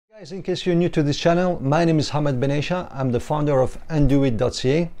Guys, in case you're new to this channel, my name is Hamad Benaisha. I'm the founder of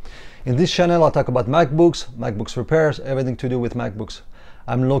Anduit.ca. In this channel, I talk about MacBooks repairs, everything to do with MacBooks.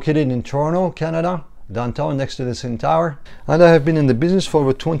 I'm located in Toronto, Canada, downtown next to the CN Tower, and I have been in the business for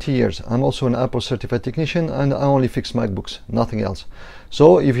over 20 years. I'm also an Apple certified technician, and I only fix MacBooks, nothing else.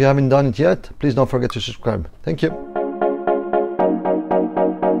 So if you haven't done it yet, please don't forget to subscribe. Thank you.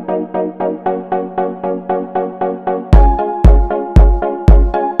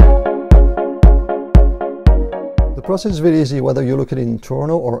 The process is very easy. Whether you're located in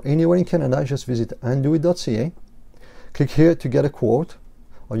Toronto or anywhere in Canada, just visit Anduit.ca. Click here to get a quote,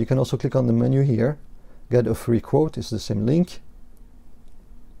 or you can also click on the menu here, get a free quote. It's the same link.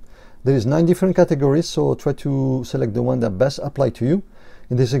 There is 9 different categories, so try to select the one that best apply to you.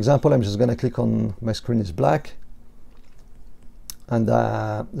 In this example, I'm just going to click on my screen is black, and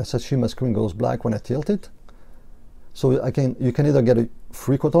let's assume my screen goes black when I tilt it. So you can either get a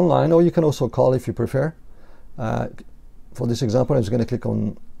free quote online, or you can also call if you prefer. For this example, I'm just going to click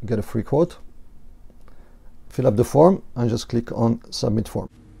on get a free quote, fill up the form, and just click on submit form.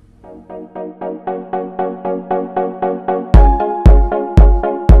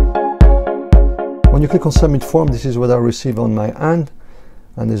 When you click on submit form, this is what I receive on my end,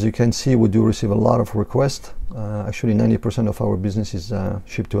 and as you can see, we do receive a lot of requests. Actually 90% of our business is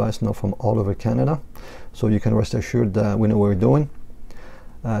shipped to us now from all over Canada, so you can rest assured that we know what we're doing.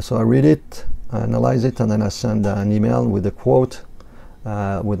 So I read it, analyze it, and then I send an email with a quote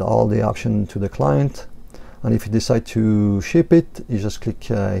with all the options to the client. And if you decide to ship it, you just click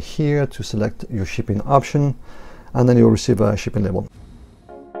here to select your shipping option, and then you'll receive a shipping label.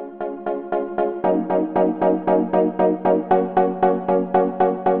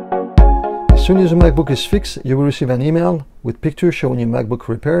 As soon as your MacBook is fixed, you will receive an email with pictures showing your MacBook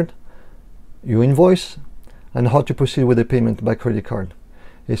repaired, your invoice, and how to proceed with the payment by credit card.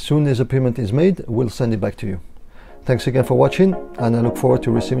 As soon as a payment is made, we'll send it back to you. Thanks again for watching, and I look forward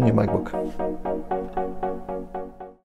to receiving your MacBook.